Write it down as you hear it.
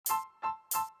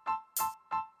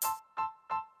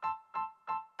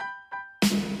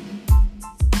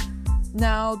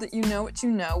Now that you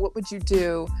know what would you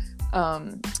do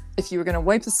if you were going to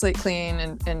wipe the slate clean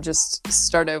and just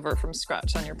start over from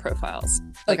scratch on your profiles?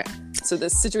 Okay. So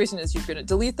this situation is you're going to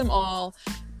delete them all,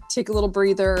 take a little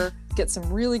breather, get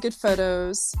some really good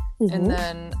photos, and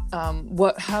then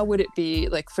how would it be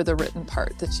like for the written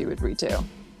part that you would redo?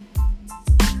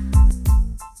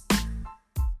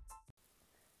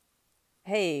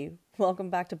 Hey, welcome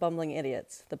back to Bumbling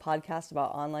Idiots, the podcast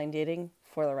about online dating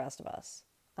for the rest of us.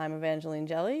 I'm Evangeline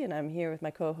Jelly, and I'm here with my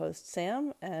co-host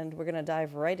Sam, and we're going to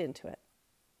dive right into it.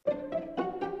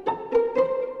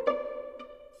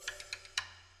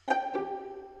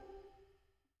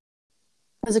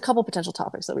 There's a couple potential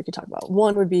topics that we could talk about.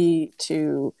 One would be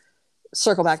to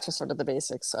circle back to sort of the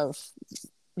basics of,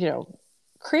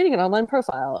 creating an online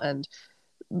profile and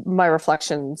my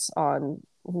reflections on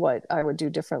what I would do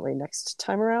differently next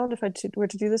time around if I were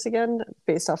to do this again,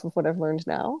 based off of what I've learned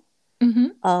now.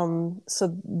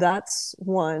 So that's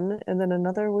one. And then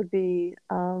another would be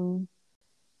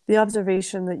the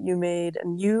observation that you made,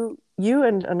 and you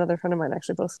and another friend of mine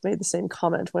actually both made the same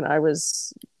comment when I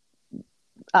was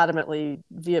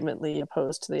vehemently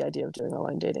opposed to the idea of doing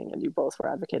online dating, and you both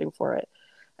were advocating for it.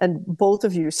 And both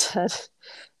of you said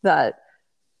that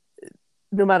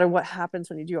no matter what happens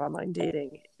when you do online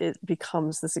dating, it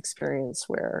becomes this experience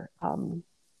where you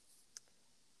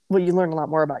learn a lot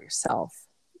more about yourself,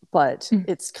 but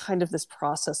it's kind of this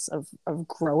process of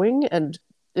growing, and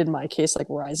in my case, like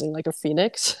rising like a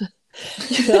phoenix,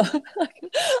 out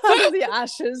of the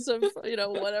ashes of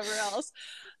whatever else.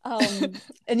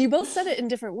 And you both said it in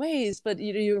different ways, but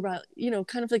you're about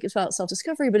kind of like it's about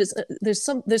self-discovery, but it's there's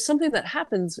something that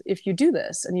happens if you do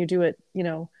this and you do it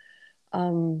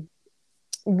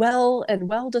well, and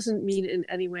well doesn't mean in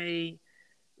any way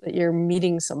that you're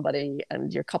meeting somebody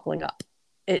and you're coupling up.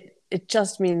 It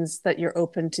just means that you're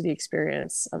open to the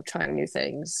experience of trying new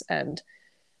things and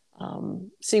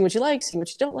seeing what you like, seeing what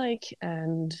you don't like,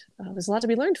 and there's a lot to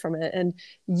be learned from it. And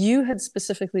you had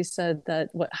specifically said that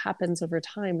what happens over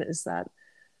time is that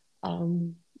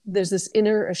there's this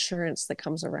inner assurance that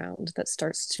comes around that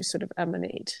starts to sort of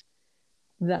emanate,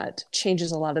 that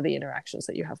changes a lot of the interactions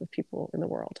that you have with people in the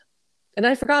world. And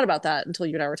I forgot about that until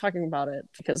you and I were talking about it,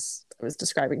 because I was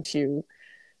describing to you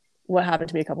what happened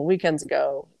to me a couple weekends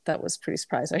ago. That was pretty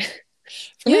surprising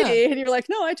for me. And you're like,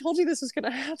 no, I told you this was going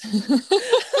to happen.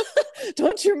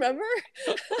 Don't you remember?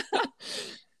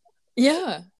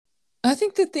 Yeah. I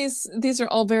think that these are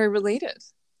all very related.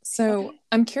 So okay.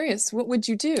 I'm curious, what would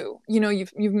you do?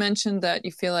 You've mentioned that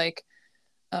you feel like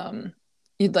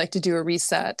you'd like to do a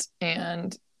reset,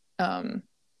 and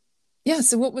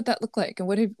so what would that look like?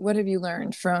 And what have you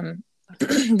learned from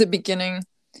the beginning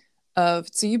of,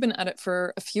 so you've been at it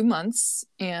for a few months,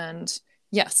 and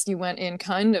yes, you went in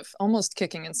kind of almost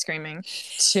kicking and screaming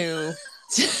to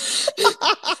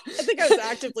I think I was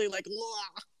actively like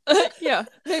yeah,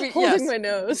 maybe holding my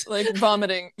nose, like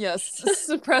vomiting,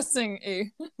 suppressing a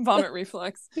vomit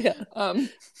reflex.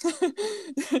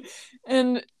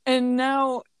 And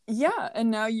now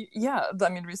I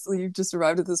mean, recently you just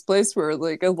arrived at this place where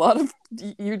like a lot of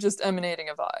you're just emanating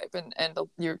a vibe, and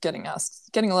you're getting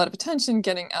a lot of attention,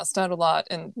 getting asked out a lot,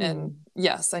 and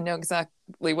yes, I know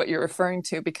exactly what you're referring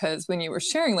to, because when you were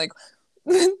sharing like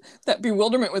that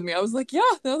bewilderment with me, I was like, yeah,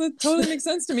 no, that totally makes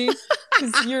sense to me,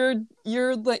 because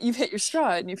you're like, you've hit your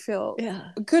stride and you feel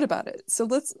good about it. So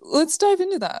let's dive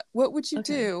into that. What would you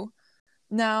do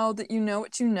now that you know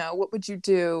what would you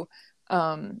do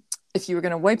if you were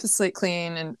going to wipe the slate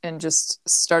clean and just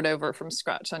start over from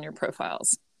scratch on your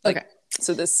profiles?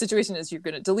 So this situation is you're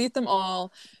going to delete them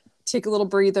all, take a little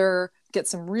breather, get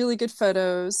some really good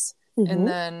photos, and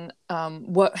then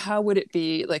how would it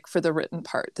be like for the written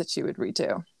part that you would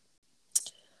redo?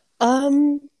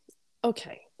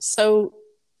 Okay, so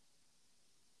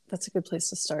that's a good place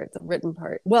to start, the written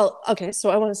part. Well, okay, so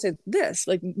I want to say this,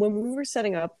 like when we were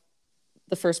setting up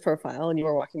the first profile and you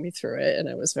were walking me through it, and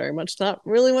I was very much not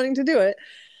really wanting to do it,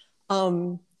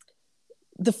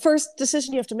 the first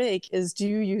decision you have to make is, do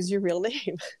you use your real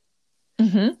name?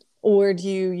 Or do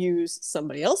you use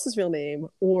somebody else's real name?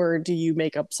 Or do you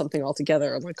make up something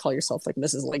altogether and like call yourself like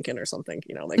Mrs. Lincoln or something,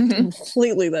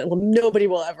 completely that, well, nobody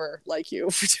will ever like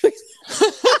you for doing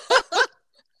that.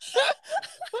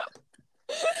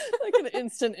 Like an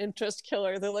instant interest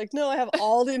killer. They're like, no, I have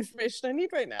all the information I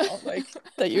need right now. Like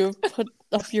that you put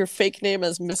up your fake name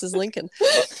as Mrs. Lincoln.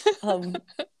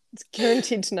 It's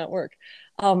guaranteed to not work.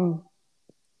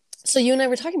 So you and I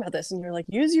were talking about this, and you're like,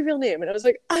 use your real name. And I was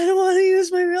like, I don't want to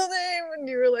use my real name. And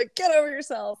you were like, get over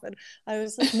yourself. And I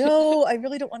was like, no, I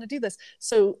really don't want to do this.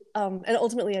 So, and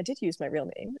ultimately I did use my real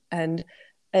name. And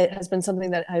it has been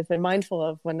something that I've been mindful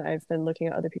of when I've been looking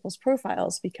at other people's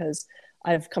profiles, because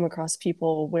I've come across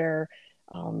people where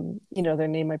their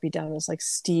name might be down as like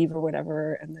Steve or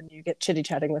whatever, and then you get chitty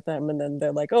chatting with them, and then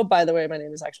they're like, "Oh, by the way, my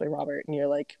name is actually Robert," and you're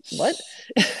like, "What?"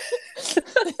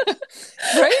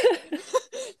 Right?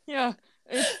 Yeah,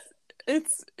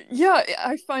 it's yeah.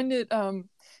 I find it.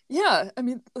 Yeah, I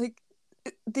mean, like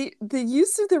the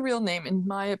use of the real name, in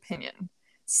my opinion,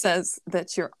 says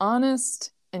that you're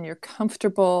honest and you're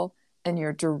comfortable and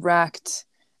you're direct,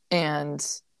 and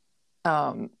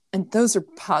those are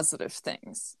positive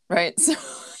things, right? So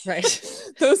Right.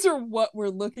 those are what we're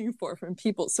looking for from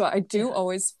people. So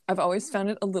Yeah. I've always found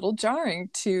it a little jarring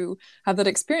to have that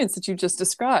experience that you just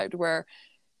described, where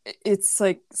it's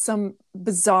like some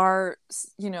bizarre,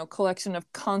 collection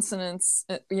of consonants,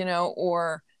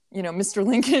 or Mr.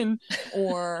 Lincoln,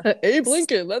 or Abe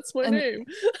Lincoln, that's my and name.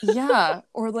 yeah,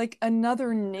 or like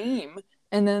another name.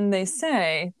 And then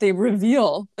they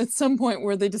reveal at some point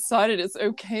where they decided it's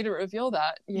okay to reveal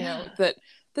that, Yeah.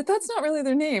 that's not really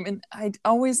their name. And I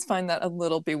always find that a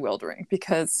little bewildering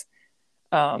because,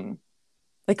 um,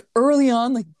 like early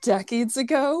on, like decades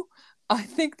ago, I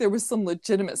think there was some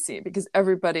legitimacy because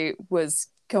everybody was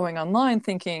going online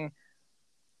thinking,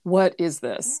 what is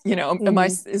this?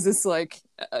 Mm-hmm. Is this like,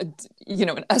 an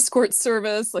escort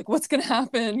service? Like, what's going to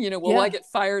happen? Will I Yeah. get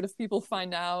fired if people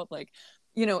find out? Like,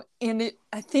 and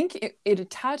I think it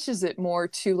attaches it more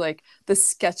to like the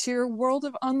sketchier world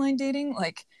of online dating.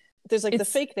 Like, There's like the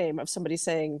it's, fake name of somebody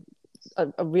saying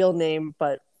a real name,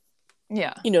 but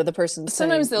yeah. the person's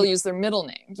Sometimes saying, they'll use their middle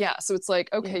name. Yeah. So it's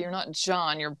like, okay, yeah. you're not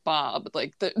John, you're Bob.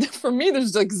 Like, for me,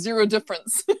 there's like zero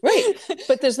difference. Right.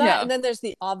 But there's that. Yeah. And then there's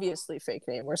the obviously fake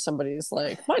name where somebody's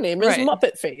like, my name is Right.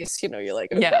 Muppet Face. You're like,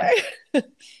 Yeah. okay.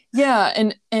 Yeah.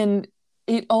 And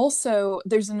it also,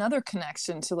 there's another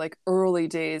connection to like early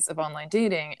days of online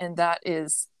dating. And that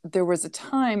is, there was a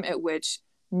time at which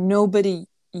nobody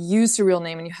used a real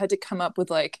name and you had to come up with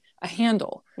like a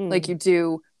handle, like Mm. you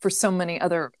do for so many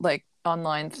other like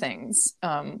online things,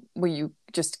 where you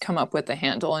just come up with a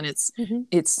handle, and Mm-hmm.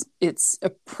 it's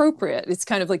appropriate. It's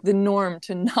kind of like the norm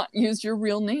to not use your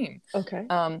real name, Okay.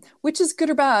 which is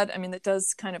good or bad. I mean, that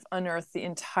does kind of unearth the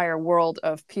entire world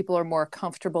of people are more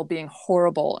comfortable being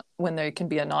horrible when they can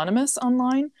be anonymous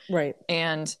online. Right.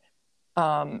 And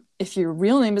if your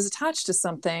real name is attached to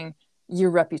something,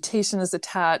 your reputation is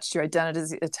attached, your identity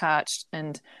is attached.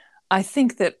 And I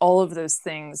think that all of those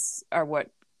things are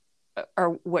what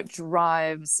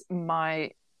drives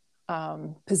my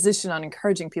position on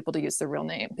encouraging people to use their real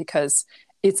name, because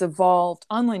it's evolved.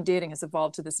 Online dating has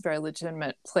evolved to this very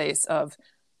legitimate place of,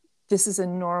 this is a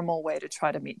normal way to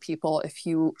try to meet people if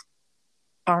you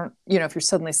aren't, if you're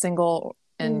suddenly single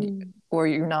and Mm. or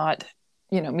you're not,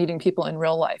 meeting people in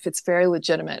real life. It's very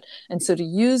legitimate. And so to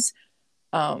use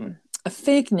a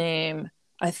fake name,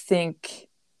 I think,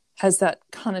 has that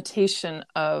connotation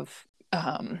of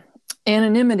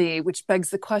anonymity, which begs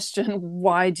the question,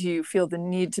 why do you feel the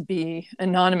need to be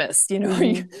anonymous? Mm-hmm. Are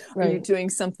you Right. doing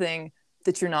something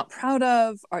that you're not proud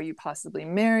of? Are you possibly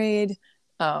married?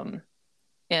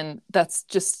 And that's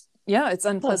just, yeah, it's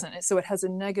Huh. unpleasant. So it has a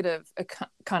negative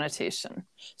connotation.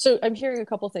 So I'm hearing a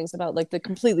couple things about like the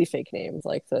completely fake names,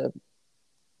 like the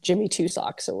Jimmy Two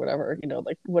Socks or whatever,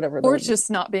 like whatever Or the. just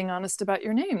not being honest about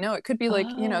your name. No, it could be like,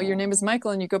 your name is Oh.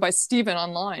 Michael and you go by Steven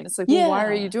online. It's like, well, why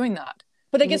are you Yeah. doing that?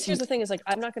 But I You, guess you, here's the thing is like,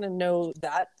 I'm not going to know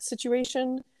that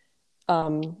situation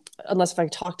unless if I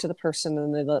talk to the person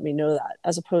and they let me know that,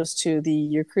 as opposed to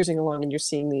you're cruising along and you're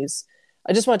seeing these.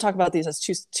 I just want to talk about these as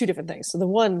two different things. So the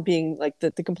one being like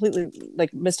the completely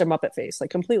like Mr. Muppet Face,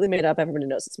 like completely made up. Everybody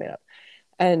knows it's made up.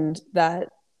 And that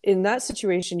in that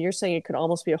situation, you're saying it could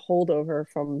almost be a holdover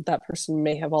from that person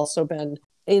may have also been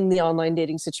in the online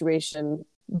dating situation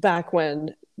back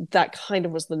when that kind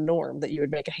of was the norm, that you would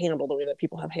make a handle the way that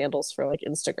people have handles for like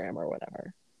Instagram or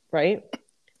whatever. Right.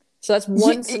 So that's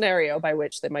one scenario by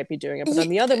which they might be doing it. But then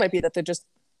the other might be that they're just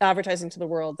advertising to the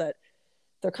world that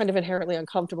they're kind of inherently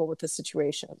uncomfortable with this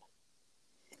situation.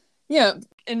 Yeah,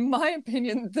 in my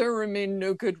opinion, there remain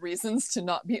no good reasons to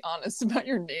not be honest about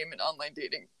your name in online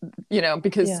dating,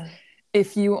 because Yeah.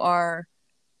 if you are,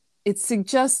 it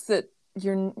suggests that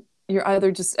you're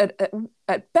either just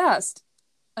at best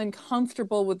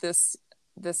uncomfortable with this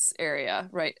area,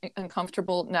 right?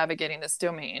 Uncomfortable navigating this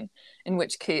domain, in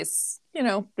which case,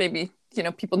 maybe,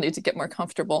 people need to get more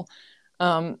comfortable.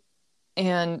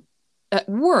 And at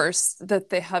worst, that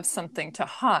they have something to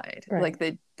hide. Right.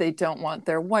 Like they don't want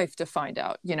their wife to find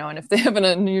out, and if they have an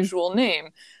unusual name,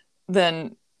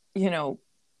 then,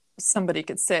 somebody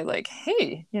could say like,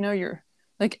 hey,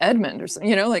 like Edmund or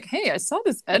something, like, hey, I saw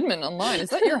this Edmund online. Is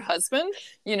that your husband?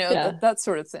 Yeah. That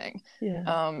sort of thing. Yeah.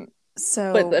 But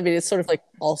So I mean, it's sort of like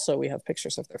also we have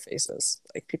pictures of their faces.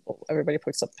 Like everybody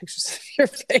puts up pictures of your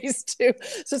face too.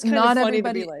 So it's kind of not funny to be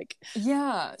everybody, like,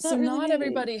 yeah. it's So not really not me.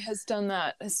 everybody has done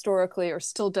that historically or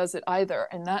still does it either.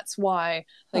 And that's why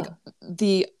like Huh.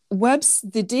 the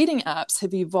dating apps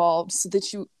have evolved so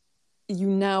that you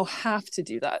now have to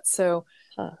do that. So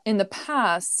Huh. in the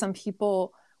past, some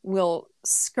people will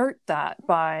skirt that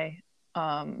by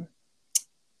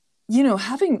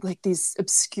having like these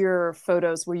obscure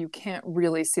photos where you can't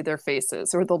really see their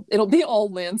faces, or it'll be all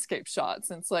landscape shots.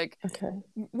 And it's like, Okay.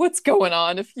 what's going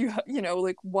on? If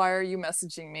like, why are you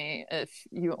messaging me if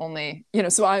you only,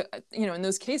 so in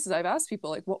those cases, I've asked people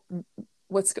like,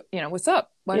 what's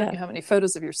up? Why don't Yeah. you have any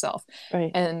photos of yourself?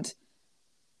 Right. And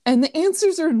the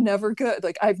answers are never good.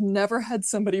 Like, I've never had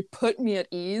somebody put me at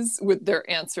ease with their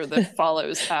answer that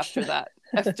follows after that.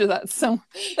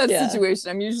 That Yeah.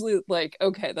 situation, I'm usually like,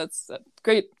 okay, that's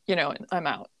great, and I'm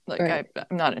out. Like, Right.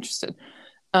 I'm not interested.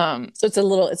 So it's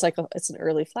an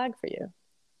early flag for you.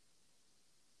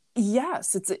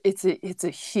 Yes, it's a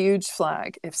huge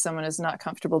flag if someone is not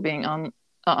comfortable being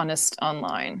honest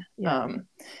online. Yeah.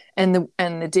 And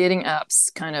the dating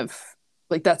apps kind of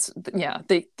like that's yeah,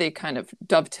 they kind of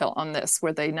dovetail on this,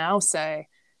 where they now say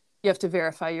you have to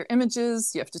verify your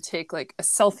images, you have to take like a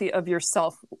selfie of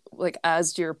yourself like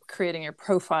as you're creating your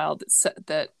profile,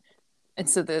 and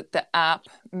so the app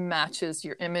matches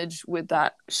your image with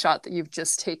that shot that you've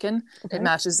just taken. Okay. It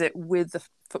matches it with the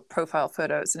profile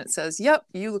photos, and it says, yep,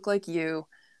 you look like you.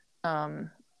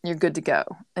 You're good to go.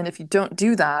 And if you don't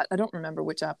do that, I don't remember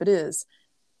which app it is,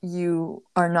 you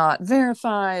are not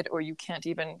verified, or you can't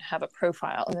even have a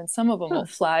profile. And then some of them will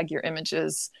Huh. flag your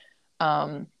images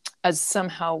as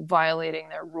somehow violating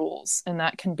their rules. And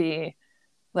that can be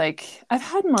like, I've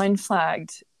had mine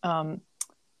flagged. Trying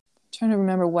to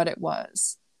remember what it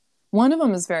was. One of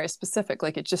them is very specific,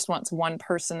 like it just wants one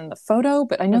person in the photo,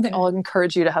 but I know they all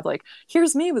encourage you to have like,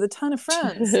 here's me with a ton of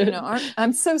friends,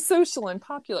 I'm so social and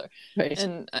popular. Right.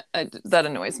 And that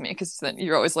annoys me, because then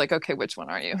you're always like, okay, which one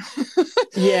are you?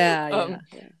 Yeah.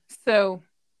 So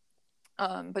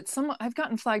but I've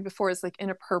gotten flagged before as like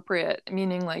inappropriate,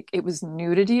 meaning like it was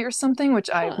nudity or something, which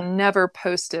I've never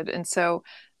posted. And so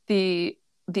the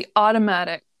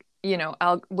automatic,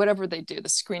 whatever they do, the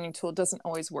screening tool doesn't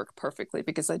always work perfectly,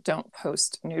 because I don't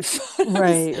post nude photos.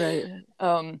 Right.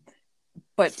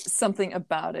 But something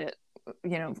about it,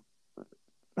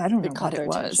 I don't know what it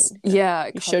was. Yeah. Yeah,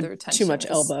 it You caught their showed attention. too much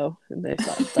elbow, and they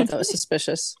thought that was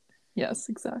suspicious. Yes,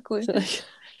 exactly.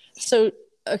 So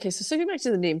getting back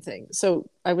to the name thing. So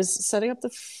I was setting up the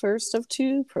first of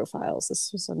two profiles.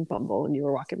 This was on Bumble, and you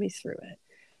were walking me through it.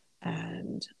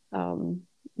 And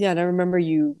and I remember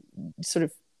you sort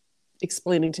of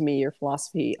explaining to me your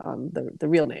philosophy on the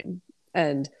real name.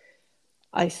 And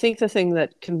I think the thing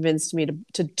that convinced me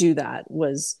to do that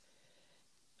was,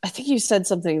 I think you said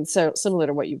something so similar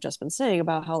to what you've just been saying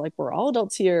about how like we're all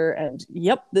adults here, and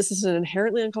yep, this is an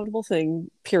inherently uncomfortable thing,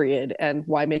 period. And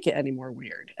why make it any more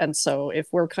weird? And so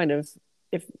if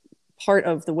part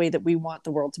of the way that we want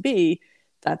the world to be,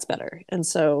 that's better. And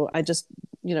so I just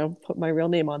put my real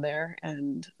name on there.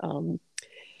 And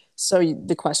so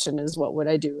the question is, what would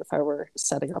I do if I were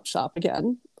setting up shop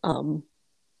again? And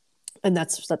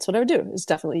that's what I would do, is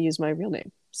definitely use my real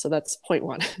name. So that's point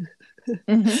one.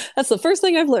 Mm-hmm. That's the first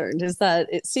thing I've learned, is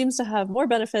that it seems to have more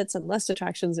benefits and less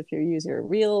detractions if you use your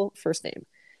real first name.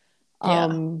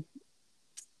 Yeah.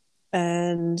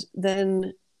 And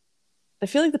then I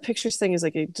feel like the pictures thing is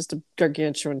like just a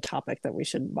gargantuan topic that we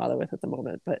shouldn't bother with at the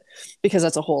moment, but because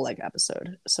that's a whole like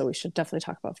episode, so we should definitely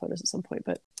talk about photos at some point.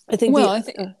 But I think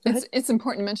it's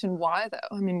important to mention why,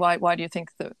 though. I mean, why do you think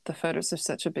the photos are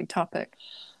such a big topic?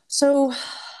 So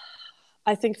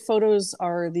I think photos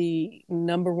are the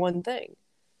number one thing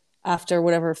after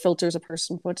whatever filters a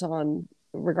person puts on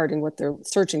regarding what they're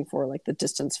searching for, like the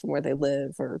distance from where they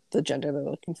live or the gender they're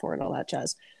looking for and all that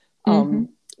jazz. Mm-hmm.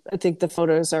 I think the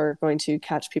photos are going to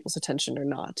catch people's attention or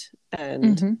not.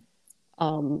 And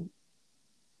and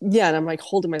I'm like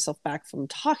holding myself back from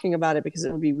talking about it, because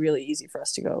it would be really easy for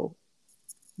us to go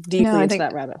deeply into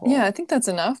that rabbit hole. Yeah, I think that's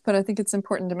enough, but I think it's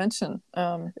important to mention.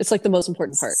 It's like the most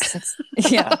important part.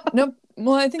 Yeah. No.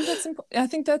 Well, I think that's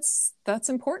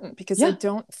important, because I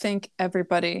don't think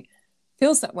everybody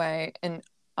feels that way, and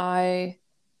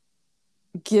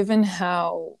given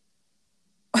how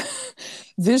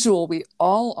visual we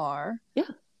all are,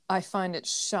 I find it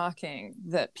shocking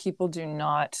that people do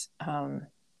not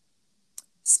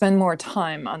spend more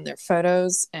time on their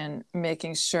photos and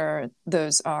making sure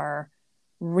those are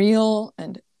real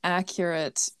and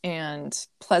accurate and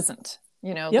pleasant,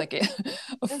 Yep. like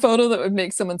a photo that would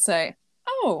make someone say,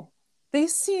 oh, they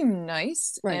seem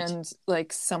nice Right. and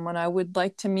like someone I would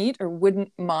like to meet or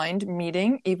wouldn't mind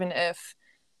meeting, even if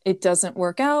it doesn't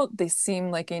work out. They seem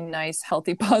like a nice,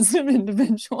 healthy, positive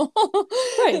individual.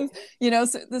 Right. And,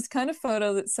 so this kind of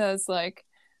photo that says like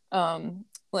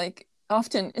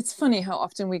often it's funny how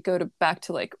often we go to back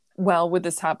to like, well, would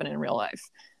this happen in real life?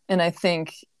 And I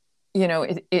think,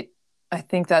 I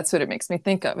think that's what it makes me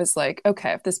think of is like,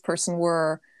 okay, if this person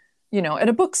were, at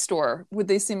a bookstore, would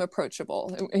they seem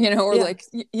approachable? Or Yeah. like,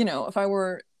 if I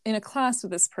were in a class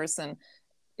with this person,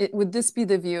 would this be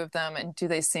the view of them and do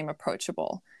they seem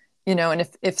approachable? And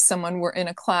if someone were in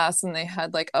a class and they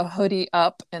had like a hoodie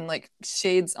up and like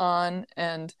shades on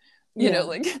and, Yeah.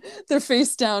 like their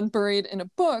face down buried in a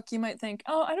book, you might think,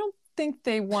 oh, I don't think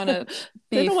they want to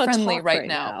They be don't want to friendly talk right right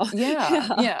now. now. Yeah,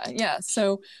 Yeah. yeah, yeah.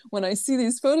 So when I see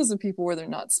these photos of people where they're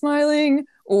not smiling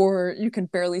or you can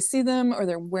barely see them or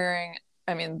they're wearing,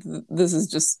 I mean, this is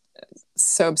just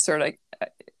so absurd.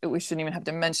 We shouldn't even have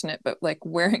to mention it, but like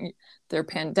wearing their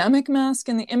pandemic mask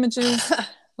in the images,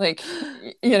 like,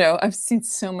 I've seen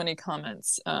so many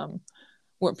comments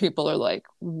where people are like,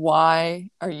 why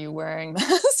are you wearing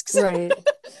masks? Right.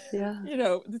 Yeah.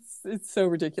 It's so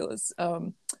ridiculous.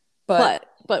 But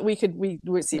But we see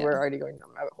we're yeah, already going down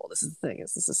the rabbit hole. This is the thing,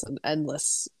 is this is an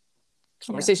endless yeah,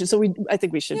 conversation. So I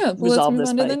think we should yeah. Well, let's resolve move this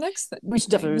on to by the next we should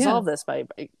thing. definitely Yeah. resolve this by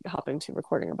hopping to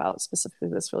recording about specifically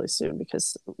this really soon,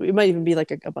 because it might even be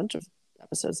like a bunch of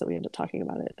episodes that we end up talking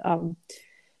about it.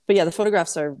 But yeah, the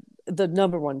photographs are the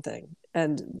number one thing,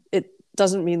 and it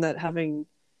doesn't mean that having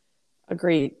a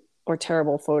great or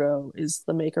terrible photo is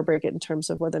the make or break it in terms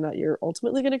of whether or not you're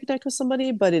ultimately going to connect with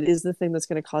somebody, but it is the thing that's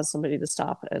going to cause somebody to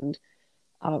stop and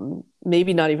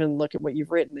maybe not even look at what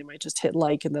you've written. They might just hit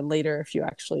like, and then later, if you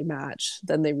actually match,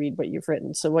 then they read what you've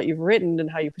written. So what you've written and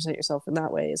how you present yourself in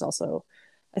that way is also,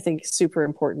 I think, super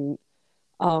important.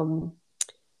 Um,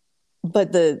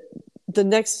 but the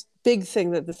next big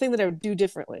thing, that the thing that I would do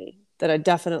differently, that I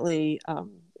definitely,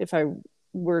 if I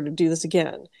were to do this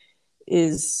again,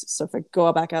 is, so if I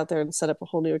go back out there and set up a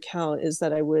whole new account, is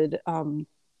that I would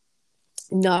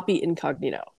not be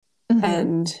incognito. Mm-hmm.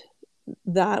 And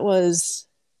that was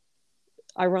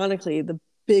ironically the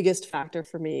biggest factor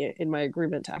for me in my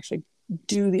agreement to actually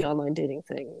do the online dating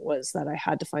thing, was that I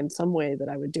had to find some way that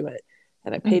I would do it.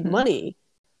 And I paid Mm-hmm. money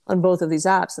on both of these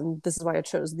apps. And this is why I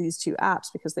chose these two apps,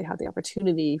 because they had the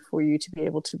opportunity for you to be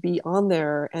able to be on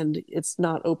there, and it's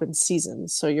not open season.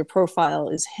 So your profile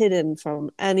is hidden from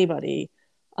anybody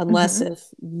unless Mm-hmm. if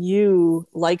you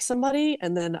like somebody,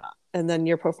 and then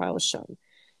your profile is shown.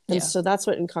 And Yeah. so that's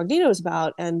what Incognito is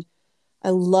about. And I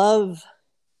love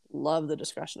the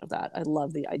discussion of that. I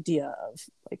love the idea of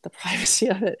like the privacy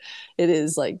of it. It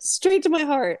is like straight to my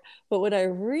heart. But what I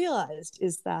realized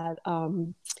is that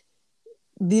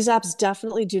these apps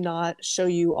definitely do not show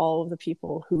you all of the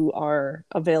people who are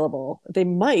available. They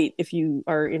might if you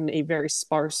are in a very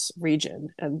sparse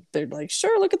region and they're like,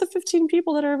 sure, look at the 15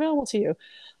 people that are available to you.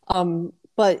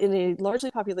 But in a largely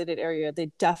populated area,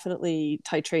 they definitely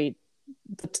titrate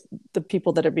the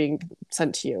people that are being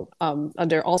sent to you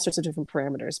under all sorts of different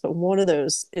parameters. But one of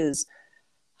those is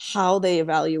how they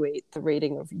evaluate the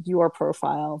rating of your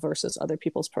profile versus other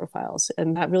people's profiles.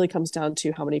 And that really comes down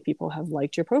to how many people have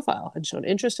liked your profile and shown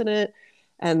interest in it.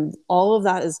 And all of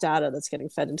that is data that's getting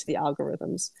fed into the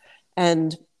algorithms.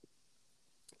 And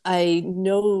I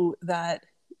know that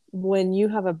when you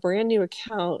have a brand new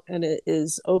account and it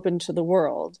is open to the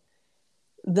world,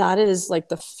 that is like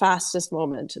the fastest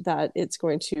moment that it's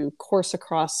going to course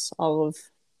across all of,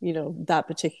 that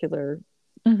particular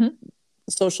Mm-hmm.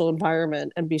 social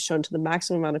environment and be shown to the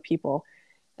maximum amount of people.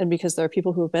 And because there are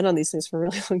people who have been on these things for a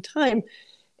really long time,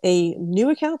 a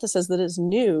new account that says that it's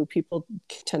new, people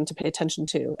tend to pay attention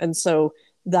to. And so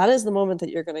that is the moment that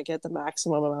you're going to get the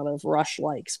maximum amount of rush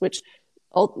likes, which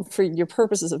for your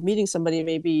purposes of meeting somebody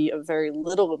may be of very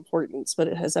little importance, but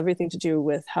it has everything to do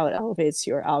with how it elevates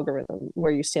your algorithm,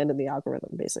 where you stand in the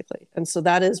algorithm, basically. And so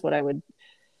that is what I would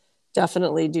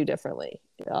definitely do differently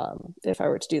if I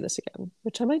were to do this again,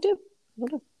 which I might do. I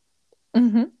don't know.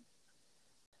 Mm-hmm.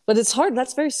 But it's hard.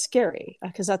 That's very scary,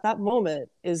 because at that moment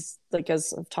is like,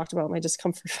 as I've talked about, my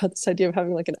discomfort about this idea of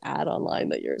having like an ad online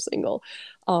that you're single.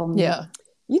 Yeah.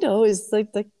 Is like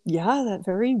yeah, that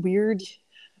very weird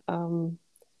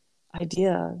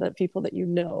idea that people that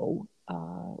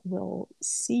will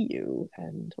see you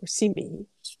or see me,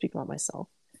 speak about myself,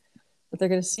 but they're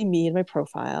going to see me in my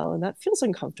profile, and that feels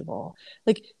uncomfortable.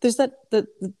 Like there's the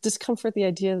discomfort, the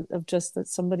idea of just that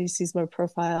somebody sees my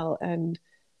profile and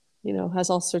has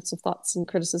all sorts of thoughts and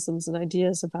criticisms and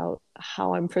ideas about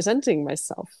how I'm presenting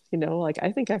myself. Like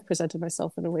I think I've presented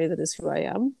myself in a way that is who I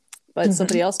am, but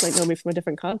somebody else might know me from a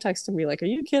different context and be like, are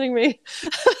you kidding me?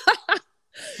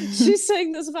 She's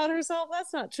saying this about herself.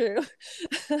 That's not true.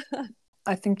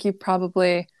 I think you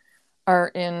probably are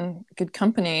in good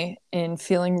company in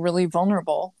feeling really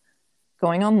vulnerable,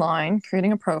 going online,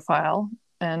 creating a profile,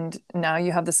 and now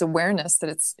you have this awareness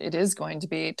that it is going to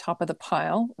be top of the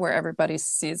pile where everybody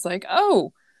sees like,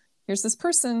 oh, here's this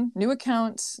person, new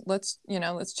account, let's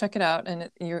check it out.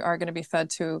 And you are going to be fed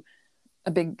to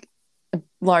a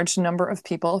large number of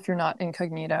people if you're not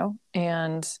incognito,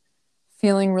 and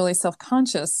feeling really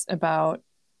self-conscious about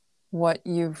what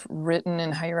you've written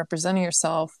and how you're representing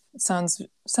yourself sounds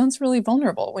really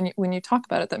vulnerable. When you talk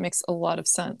about it, that makes a lot of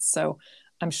sense. So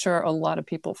I'm sure a lot of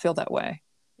people feel that way.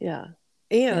 Yeah.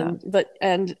 And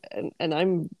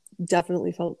I'm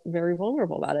definitely felt very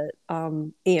vulnerable about it.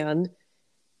 And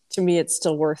to me, it's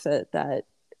still worth it that,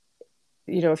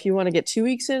 if you want to get 2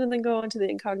 weeks in and then go into the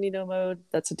incognito mode,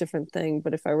 that's a different thing.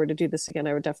 But if I were to do this again,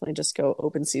 I would definitely just go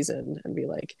open season and be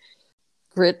like,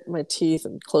 grit my teeth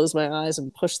and close my eyes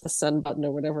and push the send button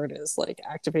or whatever it is, like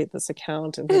activate this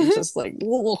account and just like,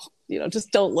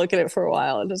 just don't look at it for a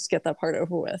while and just get that part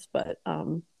over with. But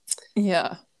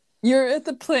yeah, you're at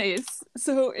the place.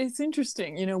 So it's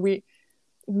interesting,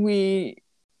 we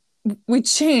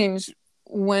change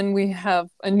when we have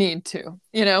a need to,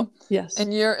 Yes.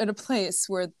 and you're at a place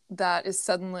where that is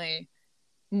suddenly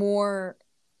more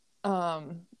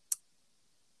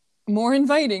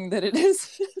inviting than it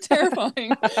is terrifying.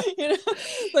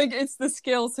 Like it's the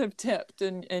scales have tipped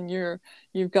and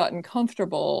you've gotten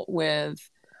comfortable with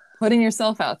putting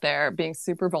yourself out there, being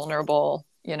super vulnerable,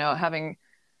 having,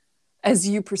 as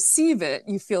you perceive it,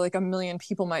 you feel like a million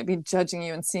people might be judging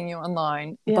you and seeing you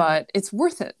online, but it's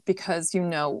worth it because you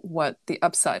know what the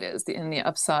upside is. And the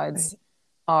upsides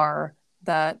are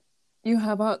that you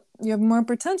have more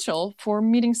potential for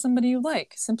meeting somebody you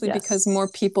like, simply because more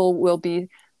people will be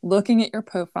looking at your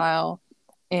profile.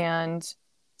 And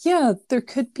there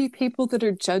could be people that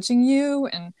are judging you,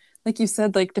 and like you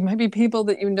said, like there might be people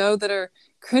that that are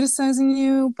criticizing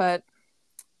you, but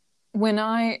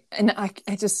I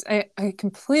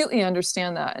completely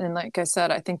understand that. And like I said,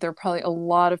 I think there are probably a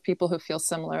lot of people who feel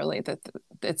similarly, that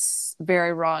it's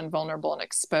very raw and vulnerable and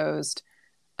exposed.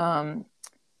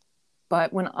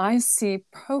 But when I see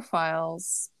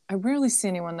profiles, I rarely see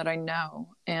anyone that I know.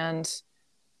 And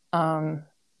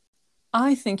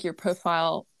I think your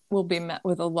profile will be met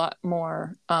with a lot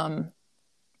more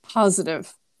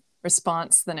positive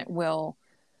response than it will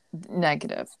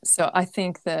negative. So I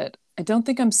don't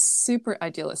think I'm super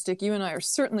idealistic. You and I are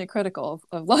certainly critical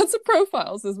of lots of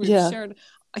profiles, as we've shared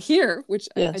here, which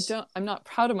I'm not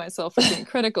proud of myself for being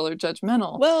critical or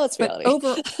judgmental. Well, it's reality.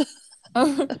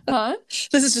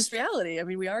 This is just reality. I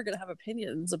mean, we are going to have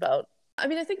opinions about, I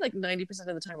think like 90%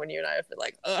 of the time when you and I have been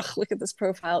like, ugh, look at this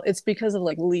profile, it's because of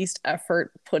like least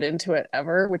effort put into it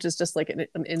ever, which is just like an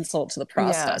insult to the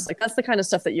process. Like that's the kind of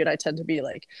stuff that you and I tend to be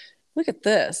like, look at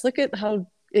this, look at how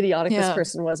idiotic this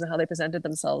person was and how they presented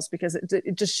themselves, because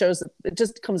it just shows that it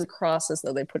just comes across as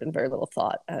though they put in very little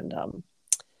thought. And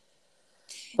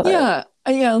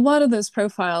a lot of those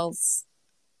profiles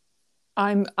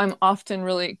I'm often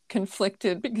really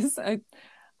conflicted, because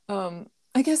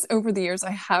I guess over the years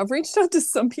I have reached out to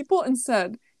some people and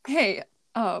said, hey,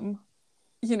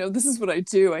 this is what I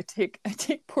do. I take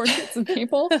portraits of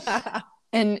people.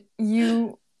 And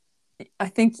I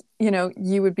think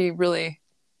you would be really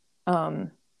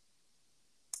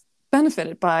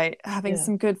benefited by having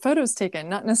some good photos taken,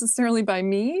 not necessarily by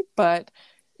me, but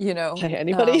by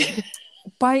anybody.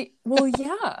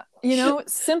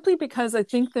 Simply because I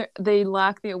think that they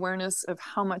lack the awareness of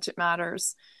how much it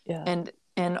matters,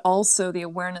 and also the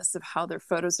awareness of how their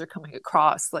photos are coming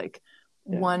across. Like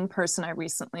one person I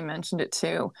recently mentioned it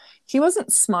to, he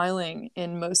wasn't smiling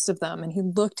in most of them, and he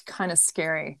looked kind of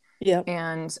scary.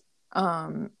 And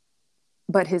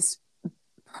but his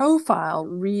profile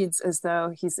reads as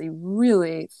though he's a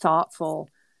really thoughtful,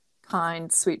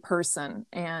 kind, sweet person.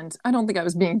 And I don't think I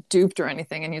was being duped or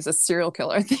anything, and he's a serial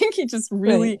killer. I think he just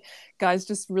really guys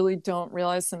just really don't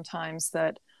realize sometimes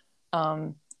that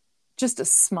just a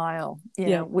smile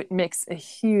makes a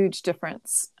huge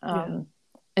difference.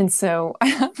 And so I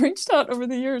have reached out over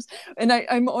the years, and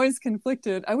I'm always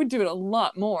conflicted. I would do it a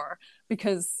lot more,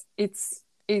 because it's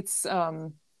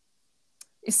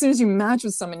as soon as you match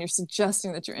with someone, you're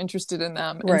suggesting that you're interested in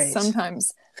them. And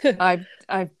sometimes I've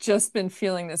just been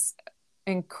feeling this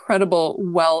incredible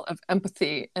well of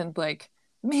empathy, and like,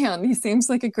 man, he seems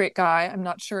like a great guy. I'm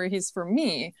not sure he's for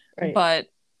me, but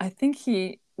I think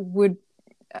he would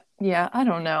yeah, I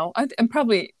don't know.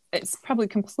 It's probably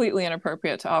completely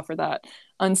inappropriate to offer that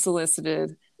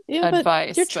unsolicited Yeah, but you're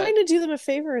advice, trying but to do them a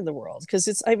favor in the world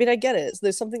because I mean, I get it.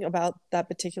 There's something about that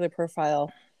particular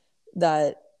profile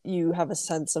that you have a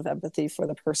sense of empathy for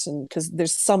the person because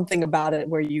there's something about it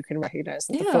where you can recognize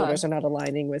that the yeah, photos are not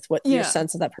aligning with what your yeah,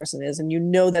 sense of that person is. And you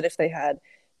know that if they had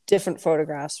different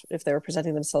photographs, if they were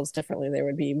presenting themselves differently, they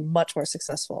would be much more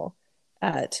successful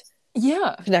at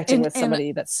yeah, connecting and with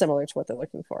somebody that's similar to what they're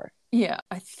looking for. yeah,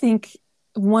 I think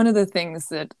one of the things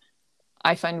that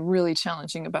I find really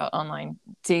challenging about online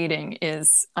dating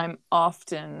is I'm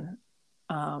often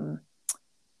um,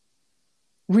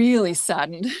 really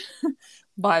saddened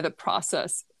by the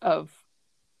process of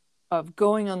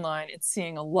going online and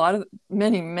seeing a lot of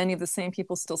many of the same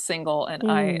people still single, and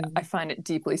I Mm. find it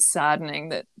deeply saddening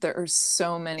that there are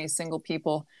so many single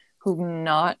people who've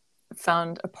not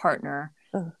found a partner,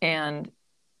 Oh, and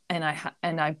and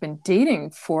I've been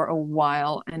dating for a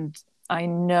while, and I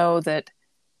know that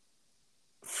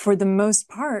for the most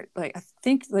part, like I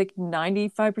think like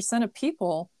 95% of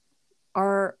people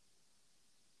are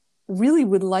really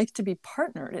would like to be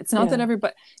partnered. It's not that yeah,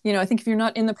 everybody, I think if you're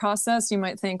not in the process, you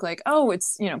might think like, oh,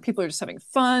 it's, people are just having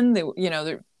fun. They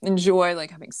enjoy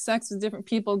like having sex with different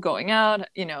people, going out,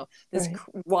 this right.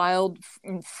 wild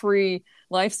and free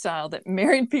lifestyle that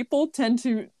married people tend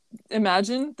to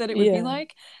imagine that it would be Yeah,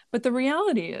 like. But the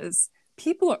reality is,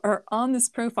 people are on this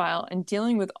profile and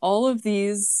dealing with all of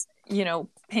these,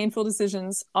 painful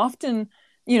decisions, often,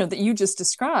 that you just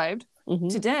described mm-hmm.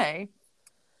 today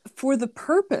for the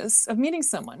purpose of meeting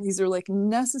someone. These are like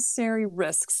necessary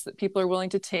risks that people are willing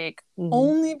to take Mm-hmm.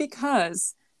 only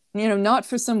because, not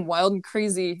for some wild and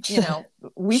crazy,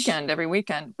 weekend every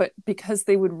weekend, but because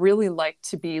they would really like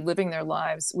to be living their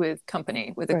lives with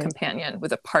company, with a Right. companion,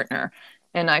 with a partner.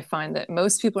 And I find that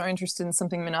most people are interested in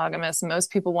something monogamous.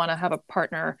 Most people want to have a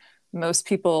partner. Most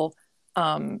people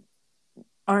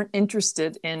aren't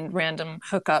interested in random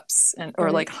hookups and or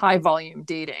Right. like high volume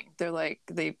dating. They're like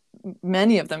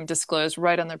many of them disclose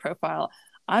right on their profile,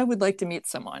 I would like to meet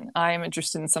someone. I am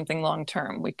interested in something long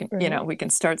term. We can, Right. we can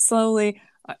start slowly.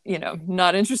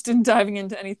 Not interested in diving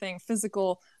into anything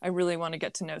physical. I really want to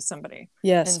get to know somebody.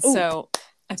 Yes. And Oh, so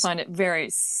I find it very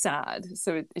sad.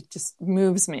 So it just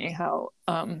moves me how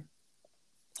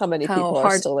many how people are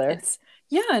hard still there? it's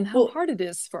yeah, and how Well, hard it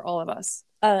is for all of us.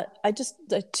 I just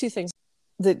two things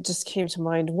that just came to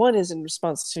mind. One is in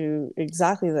response to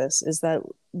exactly this is that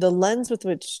the lens with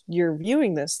which you're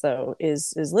viewing this though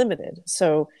is limited.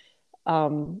 So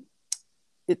um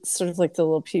it's sort of like the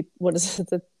little what is it,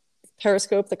 the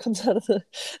periscope that comes out of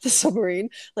the submarine,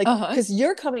 like Uh-huh. because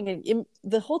you're coming in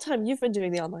the whole time you've been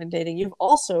doing the online dating, you've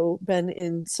also been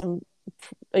in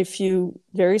a few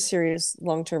very serious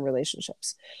long-term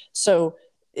relationships. So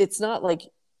it's not like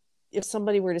if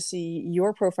somebody were to see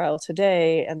your profile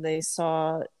today and they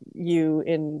saw you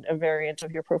in a variant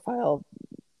of your profile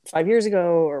 5 years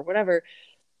ago or whatever,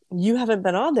 you haven't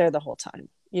been on there the whole time,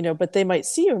 but they might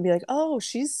see you and be like, oh,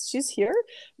 she's here.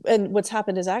 And what's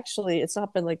happened is actually it's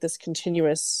not been like this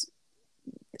continuous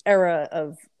era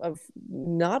of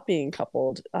not being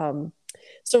coupled.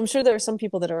 So I'm sure there are some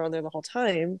people that are on there the whole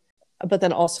time, but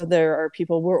then also there are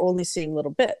people we're only seeing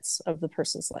little bits of the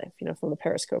person's life, from the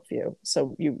periscope view.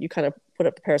 So you kind of put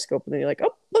up the periscope and then you're like,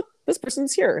 oh, look, this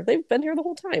person's here, they've been here the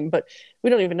whole time, but we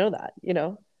don't even know that.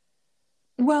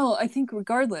 Well, I think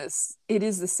regardless, it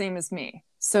is the same as me.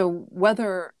 So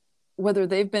whether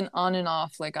they've been on and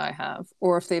off like I have,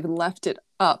 or if they've left it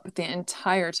up the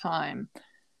entire time,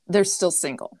 they're still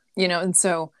single, And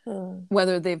so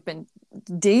whether they've been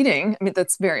dating, I mean,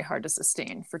 that's very hard to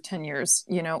sustain for 10 years,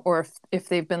 or if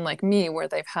they've been like me, where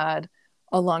they've had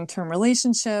a long-term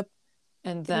relationship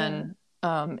and Yeah.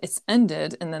 then it's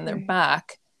ended and then they're Right.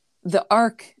 back, the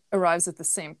arc arrives at the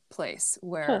same place Huh.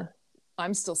 where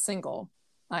I'm still single.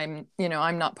 I'm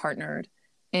not partnered,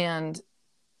 and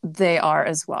they are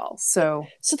as well. So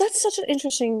So that's such an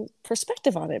interesting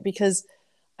perspective on it because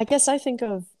I guess I think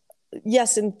of,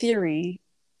 yes, in theory,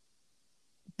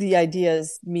 the idea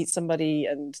is meet somebody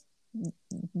and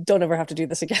don't ever have to do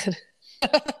this again.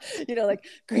 Like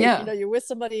great, yeah, you're with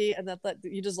somebody and that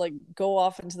you just like go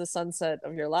off into the sunset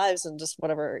of your lives and just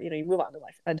whatever, you move on to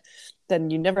life and then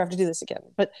you never have to do this again.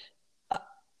 But uh,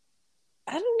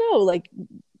 I don't know, like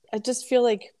I just feel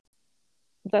like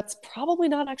that's probably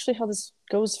not actually how this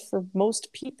goes for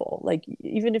most people. Like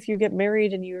even if you get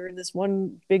married and you're in this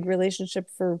one big relationship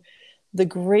for the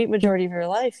great majority of your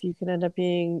life, you can end up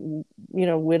being,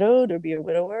 widowed or be a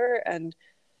widower and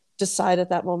decide at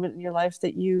that moment in your life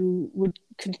that you would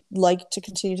like to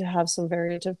continue to have some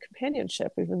variant of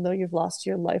companionship, even though you've lost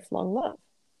your lifelong love.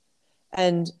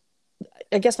 And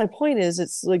I guess my point is,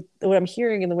 it's like what I'm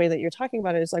hearing in the way that you're talking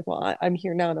about it is like, well, I'm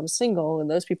here now and I'm single, and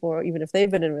those people are, even if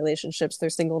they've been in relationships, they're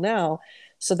single now.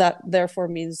 So that therefore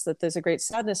means that there's a great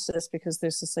sadness to this, because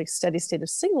there's this like steady state of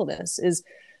singleness, is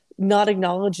not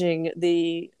acknowledging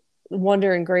the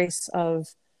wonder and grace of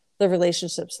the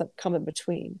relationships that come in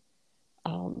between.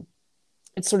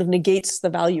 It sort of negates the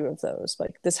value of those.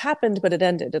 Like, this happened, but it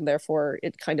ended, and therefore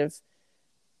it kind of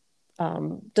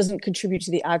doesn't contribute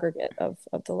to the aggregate of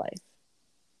the life.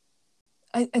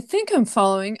 I think I'm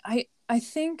following. I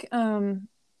think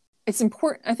it's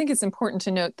important. I think it's important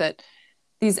to note that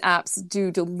these apps do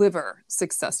deliver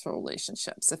successful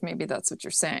relationships, if maybe that's what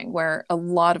you're saying, where a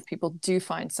lot of people do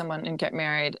find someone and get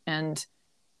married, and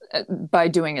by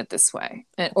doing it this way,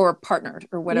 or partnered,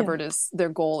 or whatever it is their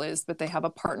goal is, but they have a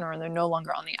partner and they're no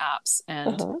longer on the apps,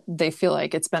 and they feel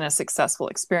like it's been a successful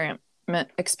experience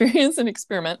and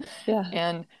experiment.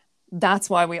 And that's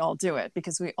why we all do it,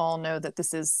 because we all know that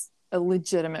this is a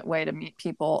legitimate way to meet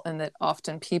people, and that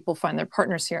often people find their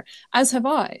partners here, as have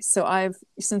I. So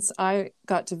since I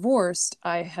got divorced,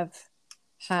 I have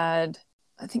had,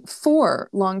 I think, 4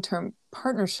 long-term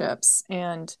partnerships,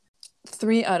 and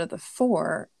 3 out of the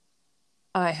 4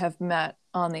 I have met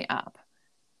on the app.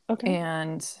 Okay.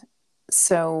 And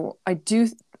so I do,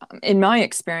 in my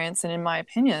experience and in my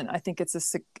opinion, I think it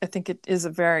is a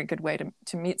very good way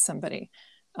to meet somebody.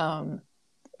 But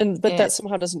that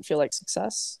somehow doesn't feel like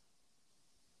success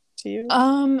to you?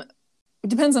 It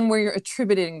depends on where you're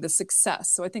attributing the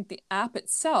success. So I think the app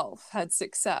itself had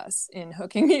success in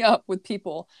hooking me up with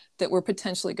people that were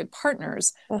potentially good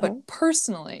partners. But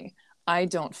personally, I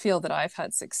don't feel that I've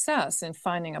had success in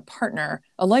finding a partner,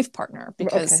 a life partner,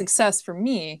 because success for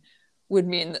me would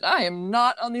mean that I am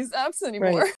not on these apps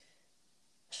anymore. Right.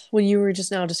 When you were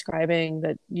just now describing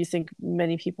that you think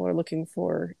many people are looking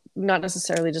for, not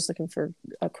necessarily just looking for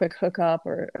a quick hookup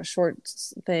or a short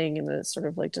thing, and the sort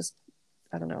of like, just,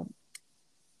 I don't know,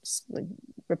 like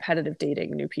repetitive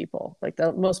dating new people, like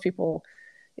most people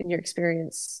in your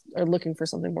experience are looking for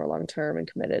something more long-term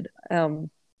and committed.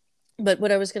 But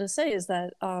what I was going to say is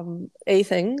that a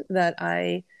thing that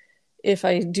if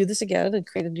I do this again and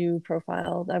create a new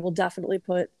profile, I will definitely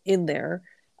put in there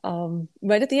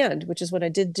right at the end, which is what I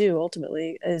did do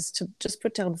ultimately, is to just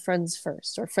put down friends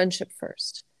first, or friendship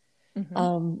first.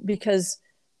 Because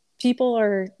people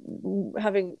are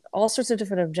having all sorts of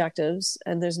different objectives,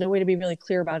 and there's no way to be really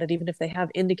clear about it, even if they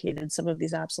have indicated. Some of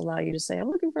these apps allow you to say,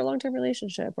 I'm looking for a long-term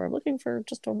relationship, or I'm looking for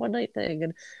just a one-night thing.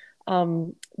 And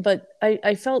but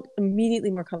I felt immediately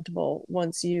more comfortable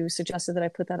once you suggested that I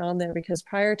put that on there, because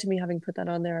prior to me having put that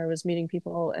on there, I was meeting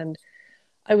people, and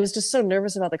I was just so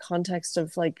nervous about the context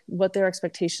of like what their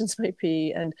expectations might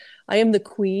be. And I am the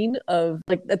queen of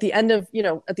like, at the end of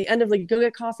like, you go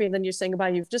get coffee and then you're saying goodbye.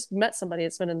 You've just met somebody.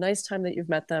 It's been a nice time that you've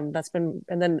met them.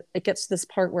 And then it gets to this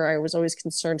part where I was always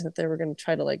concerned that they were going to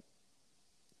try to like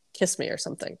kiss me or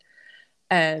something.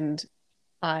 And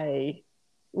I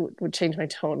would change my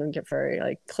tone and get very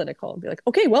like clinical and be like,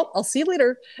 okay, well, I'll see you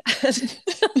later. Okie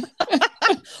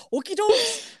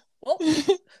dokes. Well,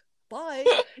 bye.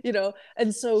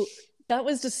 And so that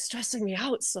was just stressing me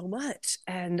out so much.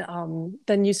 And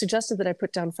then you suggested that I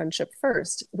put down friendship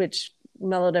first, which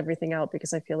mellowed everything out,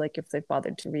 because I feel like if they've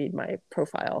bothered to read my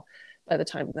profile by the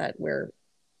time that we're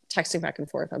texting back and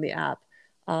forth on the app,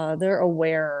 they're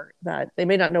aware that they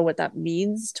may not know what that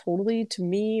means totally to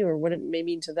me, or what it may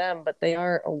mean to them, but they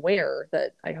are aware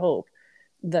that, I hope,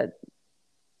 that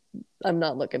I'm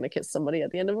not looking to kiss somebody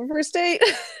at the end of a first date.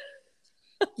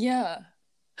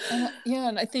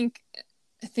 And I think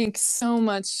so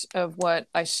much of what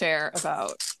I share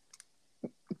about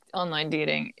online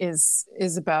dating is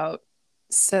about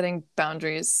setting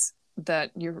boundaries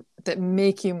that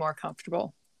make you more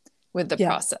comfortable with the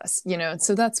process, and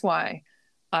so that's why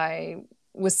I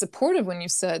was supportive when you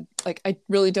said, like, I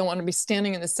really don't want to be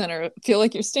standing in the center, feel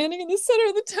like you're standing in the center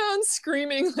of the town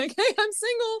screaming like, hey, I'm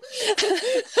single.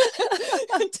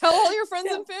 Tell all your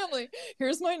friends and family,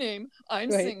 here's my name,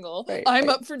 I'm single, I'm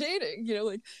up for dating,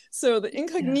 so the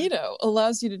Incognito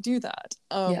allows you to do that.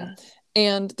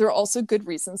 And there are also good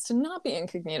reasons to not be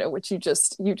incognito, which you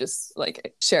just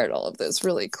like shared all of those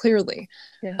really clearly.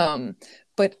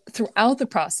 But throughout the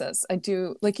process, I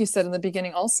do, like you said in the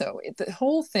beginning, also the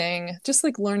whole thing, just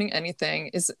like learning anything,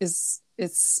 is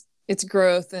it's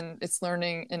growth, and it's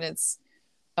learning, and it's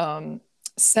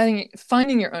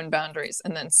finding your own boundaries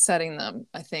and then setting them.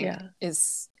 I think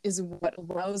is what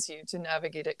allows you to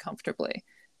navigate it comfortably.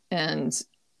 And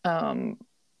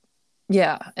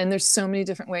and there's so many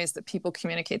different ways that people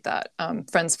communicate that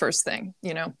friends first thing.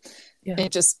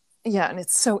 It just yeah, and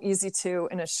it's so easy to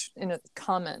in a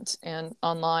comment and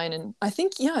online. And I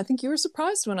think you were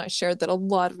surprised when I shared that a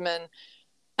lot of men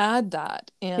add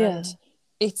that, and Yeah.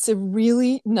 it's a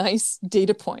really nice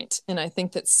data point. And I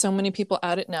think that so many people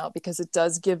add it now because it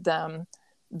does give them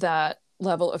that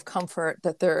level of comfort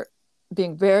that they're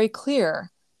being very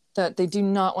clear that they do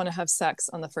not want to have sex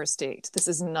on the first date. This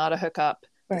is not a hookup.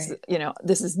 This is, Right.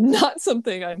 this is not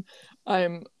something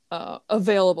I'm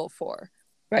available for.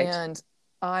 Right. And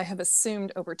I have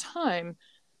assumed over time,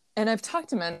 and I've talked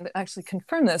to men that actually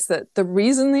confirm this, that the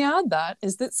reason they add that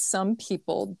is that some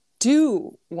people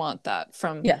do want that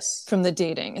Yes. from the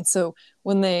dating. And so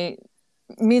when they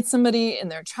meet somebody and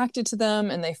they're attracted to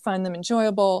them and they find them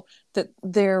enjoyable, that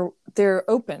they're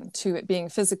open to it being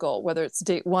physical, whether it's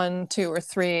date 1, 2, or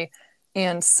 3.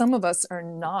 And some of us are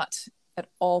not at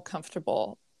all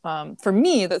comfortable. For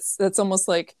me, that's almost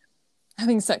like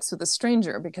having sex with a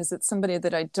stranger, because it's somebody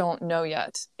that I don't know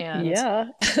yet, and Yeah.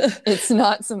 it's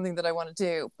not something that I want to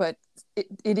do. But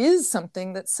it is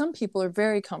something that some people are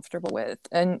very comfortable with.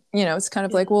 And it's kind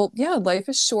of like, Yeah. well, yeah, life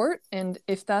is short, and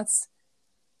if that's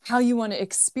how you want to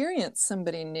experience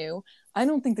somebody new, I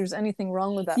don't think there's anything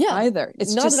wrong with that Yeah. either.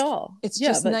 Not at all. It's Yeah,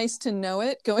 just but nice to know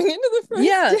it going into the first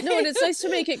yeah, date. no, and it's nice to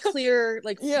make it clear.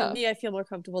 Like for Yeah, me, I feel more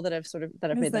comfortable that I've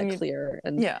because made then that clear.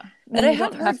 And yeah, and then I you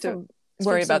have don't heard have to from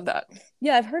worry about some, that.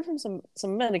 yeah, I've heard from some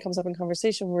men. It comes up in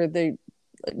conversation where they,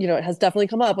 it has definitely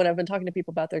come up when I've been talking to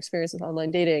people about their experience with online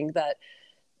dating, that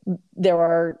there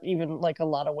are even like a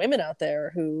lot of women out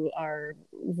there who are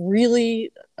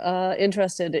really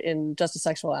interested in just a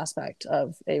sexual aspect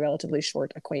of a relatively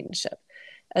short acquaintanceship.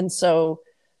 And so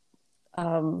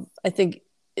I think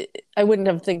I wouldn't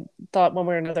have thought one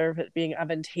way or another of it being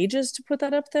advantageous to put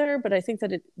that up there, but I think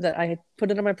that I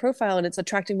put it on my profile and it's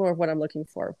attracting more of what I'm looking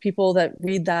for. People that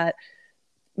read that,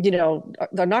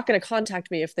 they're not going to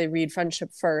contact me if they read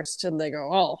friendship first and they go,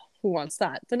 oh, who wants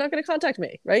that? They're not going to contact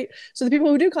me, right? So the people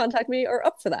who do contact me are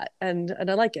up for that, and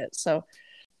I like it. So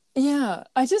Yeah,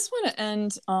 I just want to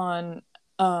end on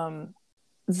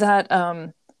that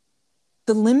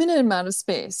the limited amount of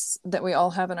space that we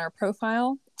all have in our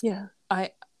profile. yeah,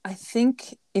 I I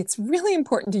think it's really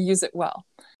important to use it well.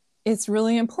 It's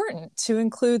really important to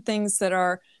include things that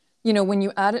are, when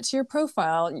you add it to your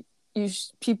profile,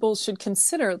 people should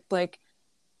consider, like,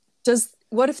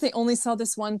 what if they only saw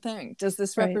this one thing? Does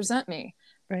this right, represent me?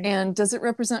 right, And does it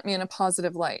represent me in a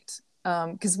positive light?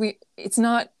 Because it's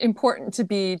not important to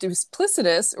be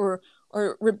duplicitous or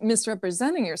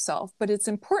misrepresenting yourself, but it's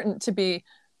important to be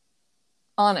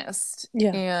honest.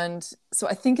 yeah, And so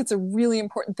I think it's a really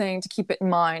important thing to keep it in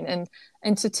mind,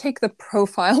 and to take the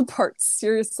profile part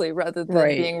seriously rather than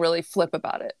right. being really flip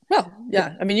about it. Well,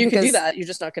 yeah. I mean, you can do Because that. You're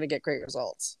just not going to get great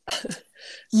results.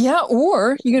 yeah,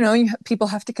 or people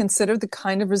have to consider the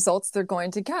kind of results they're going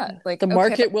to get. Like, The okay,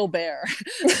 market will bear.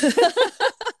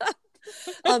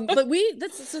 But we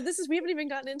haven't even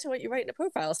gotten into what you write in a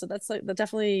profile, so that's like that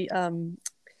definitely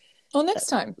well, next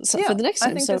time, so for yeah, the next I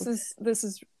time. think So this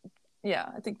is yeah,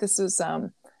 I think this is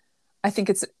I think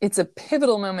it's a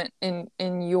pivotal moment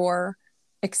in your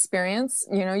experience.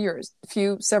 You're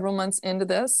several months into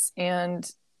this, and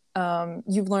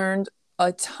you've learned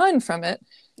a ton from it,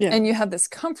 yeah, and you have this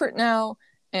comfort now.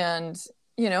 And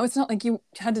it's not like you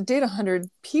had to date 100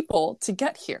 people to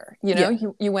get here. yeah,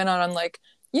 You went out on, like,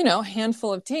 a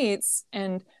handful of dates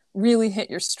and really hit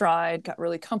your stride, got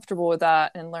really comfortable with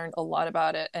that, and learned a lot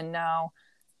about it. And now,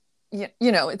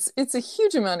 it's a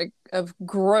huge amount of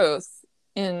growth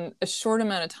in a short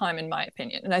amount of time, in my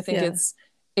opinion. And I think yeah,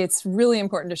 it's really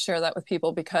important to share that with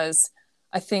people, because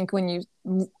I think when you,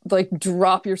 like,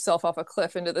 drop yourself off a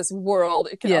cliff into this world,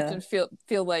 it can yeah, often feel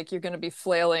like you're going to be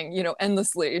flailing,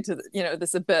 endlessly to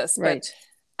this abyss. But right.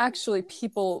 actually,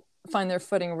 people find their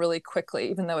footing really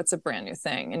quickly, even though it's a brand new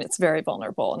thing and it's very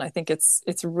vulnerable. And I think it's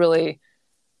really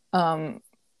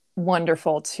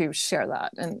wonderful to share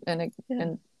that, Yeah.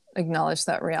 and acknowledge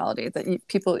that reality, that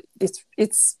people, it's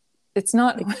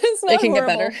not It, it's it not can get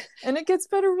better. horrible, and it gets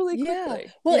better really Yeah.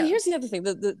 quickly. Well, and Yeah. here's the other thing.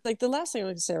 The last thing I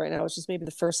want to say right now, which is maybe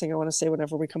the first thing I want to say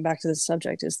whenever we come back to this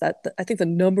subject, is that I think the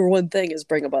number one thing is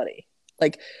bring a buddy.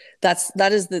 Like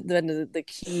that is the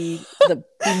key, the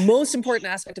most important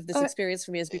aspect of this experience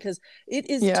for me, is because it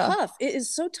is Yeah. tough. It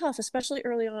is so tough, especially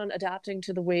early on, adapting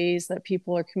to the ways that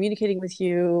people are communicating with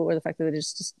you, or the fact that they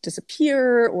just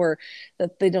disappear, or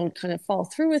that they don't kind of follow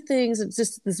through with things. It's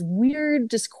just this weird,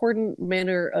 discordant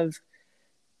manner of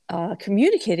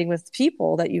communicating with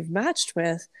people that you've matched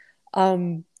with.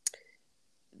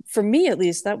 For me, at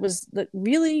least, that was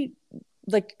really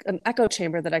like an echo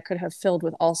chamber that I could have filled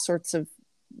with all sorts of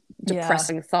Yeah.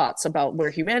 depressing thoughts about where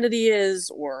humanity is,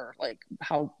 or like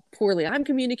how poorly I'm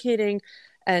communicating,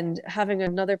 and having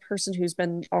another person who's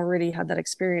been already had that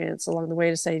experience along the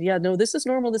way to say, yeah, no, this is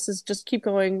normal, this is just keep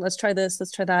going, let's try this,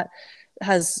 let's try that,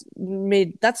 has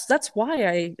made that's why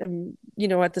I am,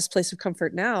 at this place of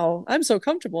comfort now. I'm so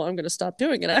comfortable, I'm going to stop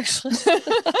doing it, actually.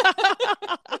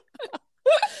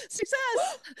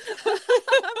 Success. I'm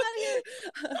out of here.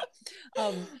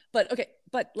 But okay,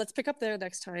 but let's pick up there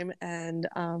next time, and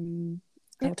I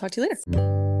will talk to you later.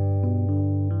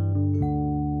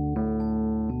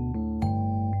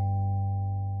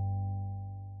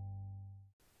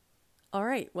 All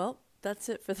right, well, that's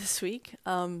it for this week.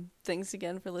 Thanks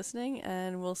again for listening,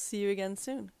 and we'll see you again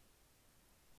soon.